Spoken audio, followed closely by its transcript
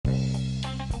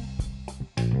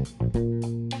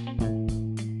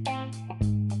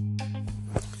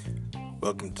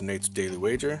Welcome to Nate's Daily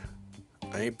Wager.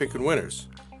 I ain't picking winners,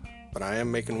 but I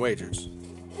am making wagers.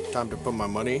 Time to put my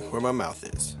money where my mouth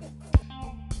is.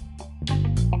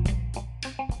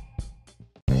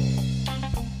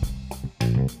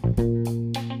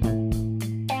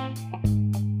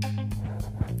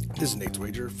 This is Nate's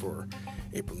Wager for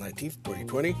April 19th,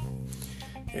 2020.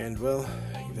 And, well,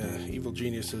 the evil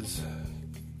geniuses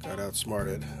got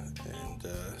outsmarted.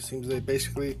 And seems they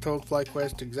basically told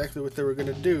FlyQuest exactly what they were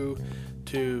going to do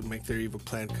to make their evil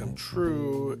plan come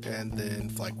true. And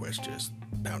then FlyQuest just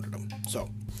pounded them. So,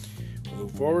 we'll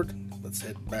move forward. Let's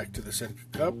head back to the Seneca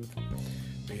Cup.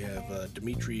 We have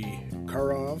Dmitry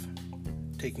Karov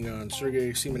taking on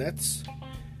Sergey Simonets.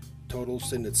 Total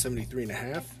sitting at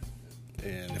 73.5.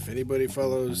 And if anybody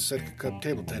follows Seneca Cup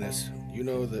table tennis, you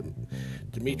know that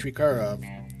Dmitry Karov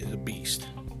is a beast.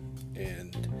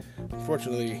 And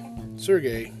unfortunately,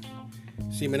 Sergey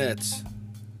Simonets,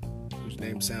 whose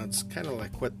name sounds kind of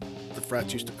like what the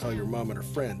frats used to call your mom and her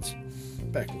friends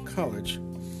back in college,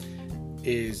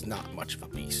 is not much of a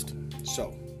beast.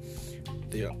 So,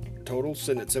 the total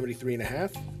sitting at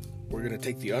 73.5. We're going to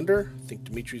take the under. I think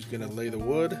Dimitri's going to lay the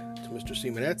wood to Mr.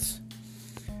 Simonets.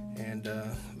 And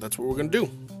that's what we're going to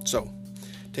do. So,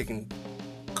 taking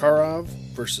Karov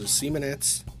versus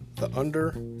Simonets, the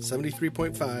under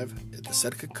 73.5 at the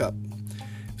Seneca Cup.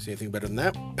 If you see anything better than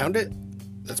that, pound it.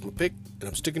 That's my pick, and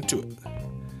I'm sticking to it.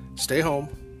 Stay home.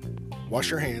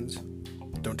 Wash your hands.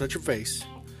 Don't touch your face.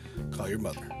 Call your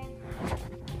mother.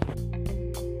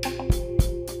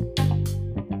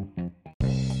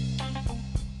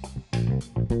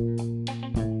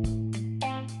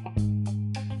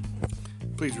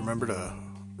 Please remember to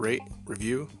rate,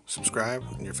 review, subscribe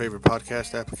in your favorite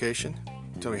podcast application.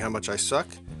 Tell me how much I suck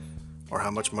or how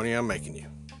much money I'm making you.